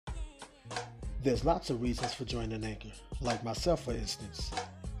There's lots of reasons for joining Anchor, like myself for instance.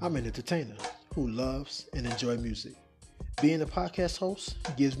 I'm an entertainer who loves and enjoys music. Being a podcast host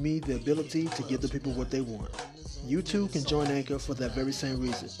gives me the ability to give the people what they want. You too can join Anchor for that very same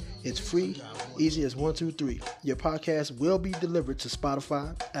reason. It's free, easy as 1, 2, 3. Your podcast will be delivered to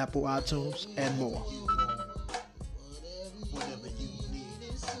Spotify, Apple iTunes, and more.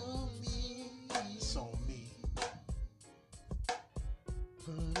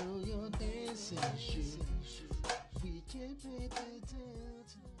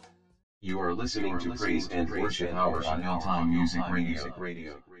 You are listening to Praise and Worship Hour on Hilltime Music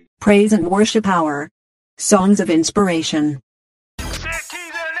Radio. Praise and Worship Hour. Songs of Inspiration. I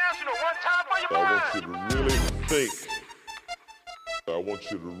want you to really think. I want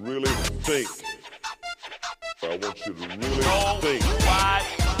you to really think. Why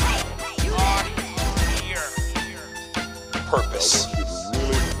you are here. Purpose. I want you to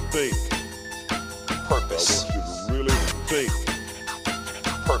really think. Purpose. I want you to really think.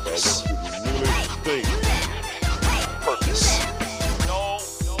 Purpose. I want you to really think. Purpose. Know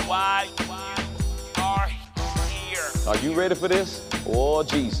why you are here. Are you ready for this? Oh,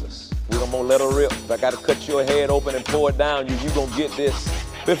 Jesus. We're going to let her rip. If I got to cut your head open and pour it down you going to get this.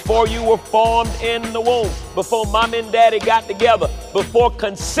 Before you were formed in the womb, before mom and daddy got together, before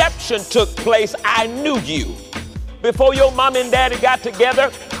conception took place, I knew you. Before your mom and daddy got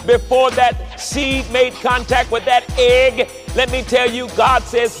together, before that seed made contact with that egg, let me tell you, God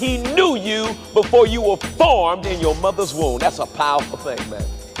says he knew you before you were formed in your mother's womb. That's a powerful thing, man.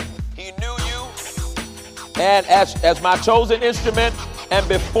 He knew you. And as my chosen instrument, and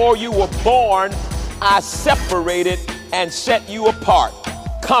before you were born, I separated and set you apart,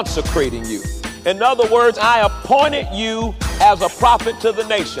 consecrating you. In other words, I appointed you as a prophet to the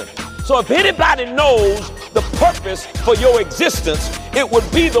nation. So if anybody knows the purpose for your existence, it would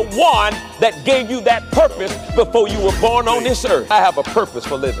be the one that gave you that purpose before you were born on this earth. I have a purpose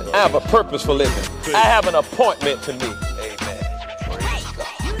for living. I have a purpose for living. I have an appointment to me. Amen. Praise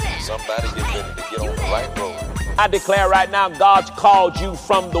God. Somebody get ready to get on the right road. I declare right now, God's called you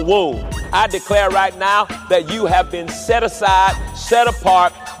from the womb. I declare right now that you have been set aside, set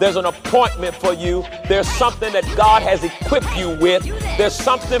apart. There's an appointment for you. There's something that God has equipped you with. There's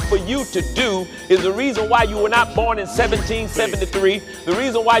something for you to do. Is the reason why you were not born in 1773. The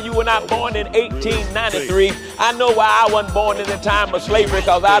reason why you were not born in 1893. I know why I wasn't born in the time of slavery,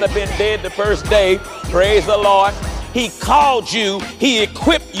 because I'd have been dead the first day. Praise the Lord. He called you. He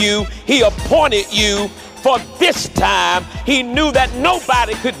equipped you. He appointed you for this time. He knew that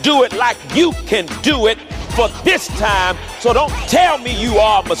nobody could do it like you can do it for this time. So don't tell me you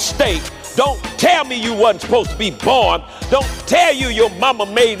are a mistake. Don't tell me you wasn't supposed to be born. Don't tell you your mama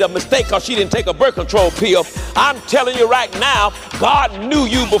made a mistake because she didn't take a birth control pill. I'm telling you right now, God knew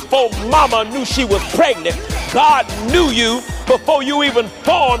you before mama knew she was pregnant. God knew you before you even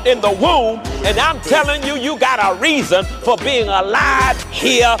formed in the womb. And I'm telling you, you got a reason for being alive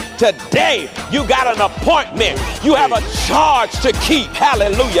here today. You got an appointment. You have a charge to keep.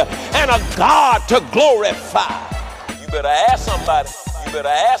 Hallelujah. And a God to glorify. You better ask somebody. You better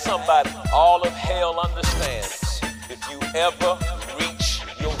ask somebody. All of hell understands. If you ever reach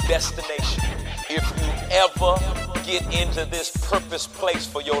your destination, if you ever get into this purpose place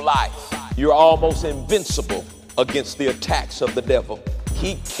for your life, you're almost invincible against the attacks of the devil.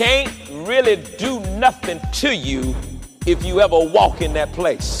 He can't really do nothing to you if you ever walk in that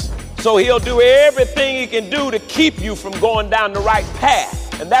place. So he'll do everything he can do to keep you from going down the right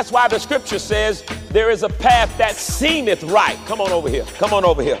path. And that's why the scripture says there is a path that seemeth right. Come on over here. Come on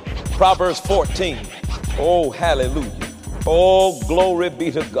over here. Proverbs 14. Oh, hallelujah. Oh, glory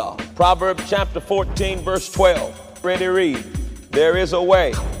be to God. Proverbs chapter 14, verse 12. Ready, read. There is a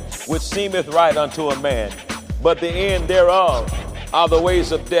way which seemeth right unto a man, but the end thereof are the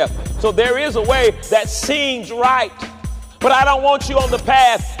ways of death. So there is a way that seems right, but I don't want you on the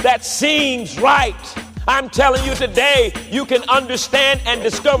path that seems right. I'm telling you today, you can understand and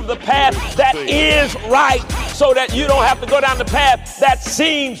discover the path that is right, so that you don't have to go down the path that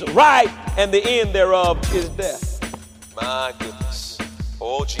seems right, and the end thereof is death. My goodness.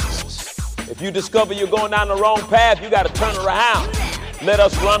 Oh, Jesus. If you discover you're going down the wrong path, you got to turn around. Let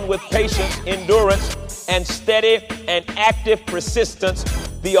us run with patience, endurance, and steady and active persistence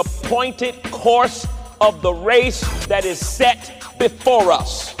the appointed course of the race that is set before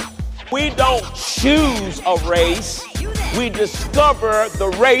us. We don't choose a race. We discover the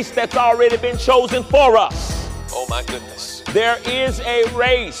race that's already been chosen for us. Oh my goodness. There is a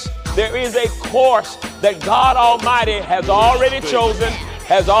race. There is a course that God Almighty has already chosen,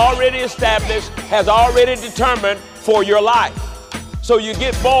 has already established, has already determined for your life. So you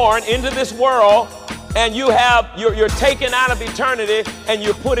get born into this world and you're taken out of eternity and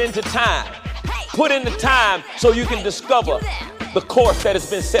you're put into time. Put into time so you can discover the course that has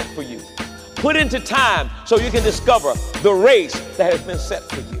been set for you. Put into time so you can discover the race that has been set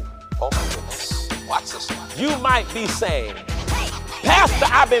for you. Oh my goodness. Watch this one. You might be saying, Pastor,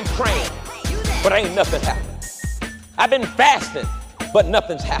 I've been praying, but ain't nothing happened. I've been fasting, but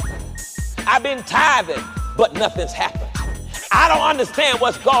nothing's happened. I've been tithing, but nothing's happened. I don't understand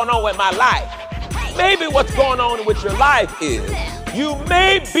what's going on with my life. Maybe what's going on with your life is you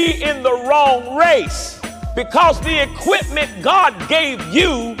may be in the wrong race because the equipment God gave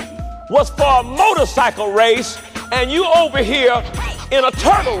you was for a motorcycle race and you over here in a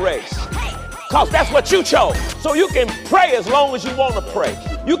turtle race because that's what you chose. So you can pray as long as you want to pray.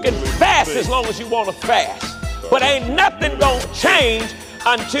 You can fast as long as you want to fast. But ain't nothing gonna change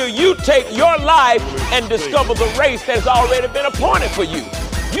until you take your life and discover the race that's already been appointed for you.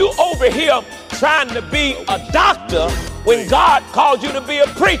 You over here trying to be a doctor when God called you to be a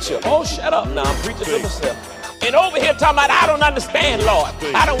preacher. Oh, shut up now, I'm preaching to myself. And over here talking about, I don't understand, Lord.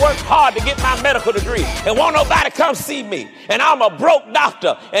 I done worked hard to get my medical degree and won't nobody come see me. And I'm a broke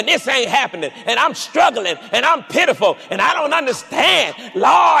doctor and this ain't happening. And I'm struggling and I'm pitiful and I don't understand.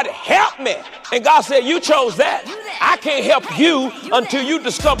 Lord, help me. And God said, you chose that. I can't help you until you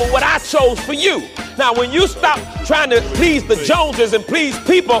discover what I chose for you. Now, when you stop trying to please the Joneses and please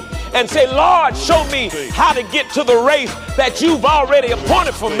people and say, Lord, show me how to get to the race that you've already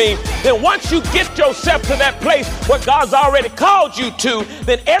appointed for me, then once you get yourself to that place where God's already called you to,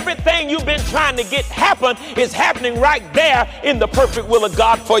 then everything you've been trying to get happen is happening right there in the perfect will of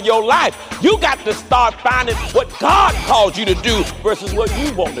God for your life. You got to start finding what God called you to do versus what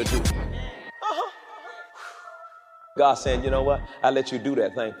you want to do. God saying, you know what? I let you do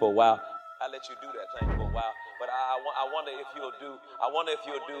that thing for a while. But I wonder if you'll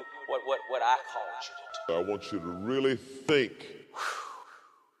do what I called you to do. I want you to really think.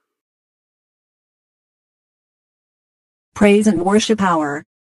 Praise and Worship Hour.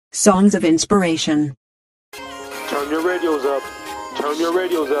 Songs of Inspiration. Turn your radios up. Turn your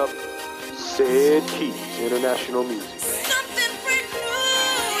radios up. Sid Keats, International Music.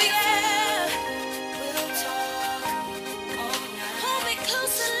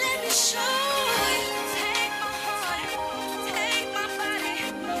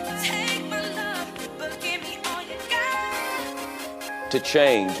 To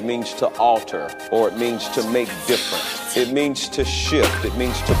change means to alter, or it means to make different. It means to shift. It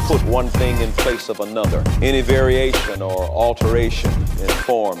means to put one thing in place of another. Any variation or alteration in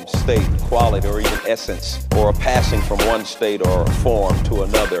form, state, quality, or even essence, or a passing from one state or form to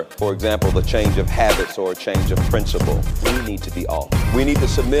another. For example, the change of habits or a change of principle. We need to be altered. We need to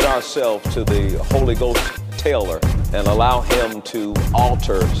submit ourselves to the Holy Ghost tailor and allow him to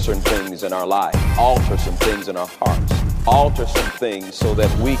alter certain things in our life, alter some things in our hearts, alter some things so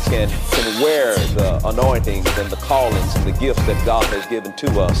that we can wear the anointings and the callings and the gifts that God has given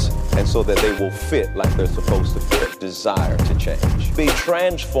to us, and so that they will fit like they're supposed to fit. Desire to change. Be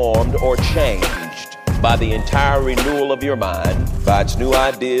transformed or changed by the entire renewal of your mind, by its new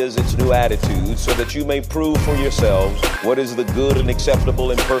ideas, its new attitudes, so that you may prove for yourselves what is the good and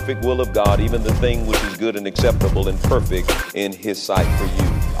acceptable and perfect will of God, even the thing which is good and acceptable and perfect in His sight for you.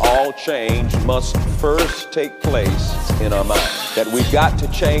 All change must first take place in our mind. That we've got to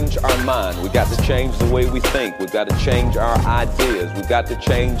change our mind. We've got to change the way we think. We've got to change our ideas. We've got to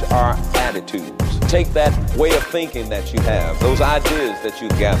change our attitudes. Take that way of thinking that you have, those ideas that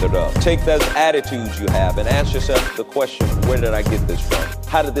you've gathered up. Take those attitudes you have and ask yourself the question, where did I get this from?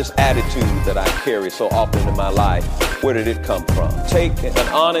 How did this attitude that I carry so often in my life, where did it come from? Take an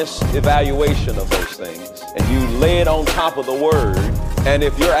honest evaluation of those things and you lay it on top of the Word. And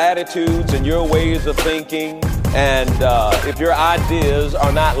if your attitudes and your ways of thinking and if your ideas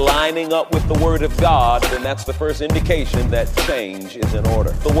are not lining up with the Word of God, then that's the first indication that change is in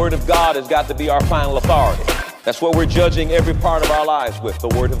order. The Word of God has got to be our final authority. That's what we're judging every part of our lives with, the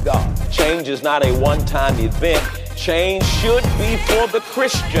Word of God. Change is not a one-time event. Change should be for the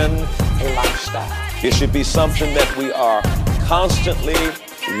Christian a lifestyle. It should be something that we are constantly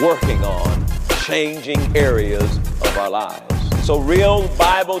working on, changing areas of our lives. So real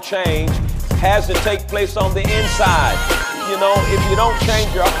Bible change has to take place on the inside. You know, if you don't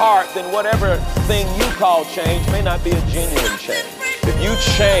change your heart, then whatever thing you call change may not be a genuine change. If you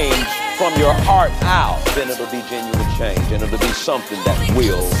change from your heart out, then it'll be genuine change, and it'll be something that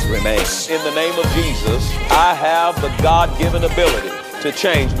will remain. In the name of Jesus, I have the God-given ability to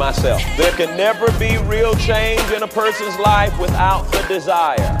change myself. There can never be real change in a person's life without the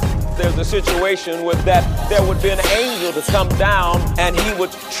desire. There's a situation with that there would be an angel to come down and he would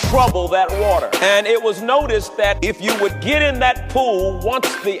trouble that water. And it was noticed that if you would get in that pool,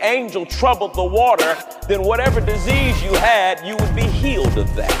 once the angel troubled the water, then whatever disease you had, you would be healed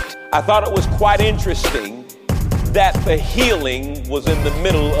of that. I thought it was quite interesting that the healing was in the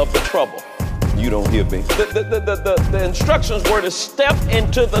middle of the trouble. You don't hear me. The instructions were to step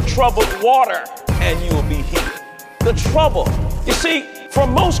into the troubled water and you will be healed. The trouble. You see, for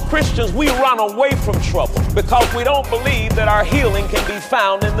most Christians, we run away from trouble because we don't believe that our healing can be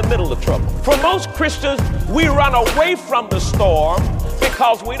found in the middle of trouble. For most Christians, we run away from the storm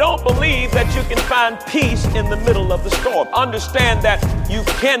because we don't believe that you can find peace in the middle of the storm. Understand that you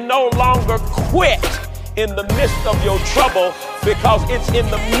can no longer quit in the midst of your trouble, because it's in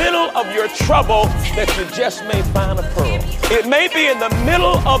the middle of your trouble that you just may find a pearl. It may be in the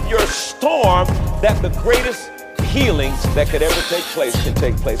middle of your storm that the greatest healings that could ever take place can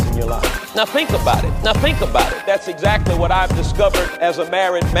take place in your life. Now think about it. That's exactly what I've discovered as a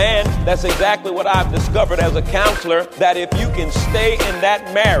married man. That's exactly what I've discovered as a counselor, that if you can stay in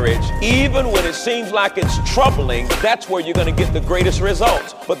that marriage, even when it seems like it's troubling, that's where you're going to get the greatest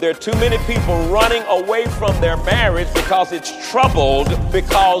results. But there are too many people running away from their marriage because it's troubled,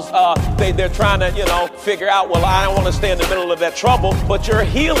 because they're trying to, figure out, well, I don't want to stay in the middle of that trouble. But your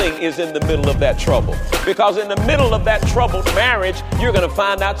healing is in the middle of that trouble, because in the middle of that troubled marriage, you're going to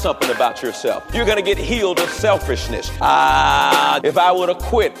find out something about yourself. You're going to get healed of selfishness. If I would have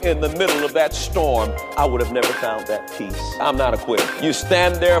quit in the middle of that storm, I would have never found that peace. I'm not a quitter. You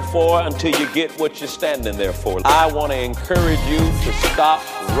stand there for until you get what you're standing there for. I want to encourage you to stop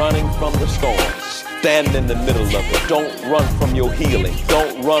running from the storms. Stand in the middle of it. Don't run from your healing.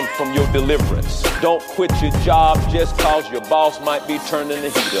 Don't run from your deliverance. Don't quit your job just because your boss might be turning the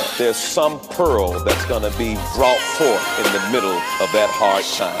heat up. There's some pearl that's going to be brought forth in the middle of that hard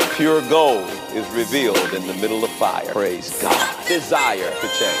time. Pure gold is revealed in the middle of fire. Praise God. Desire to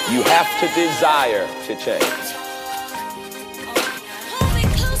change. You have to desire to change.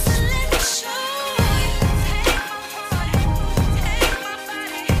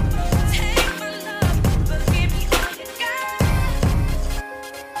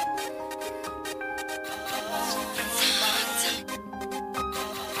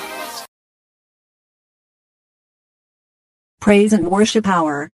 Praise and Worship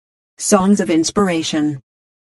Hour. Songs of Inspiration.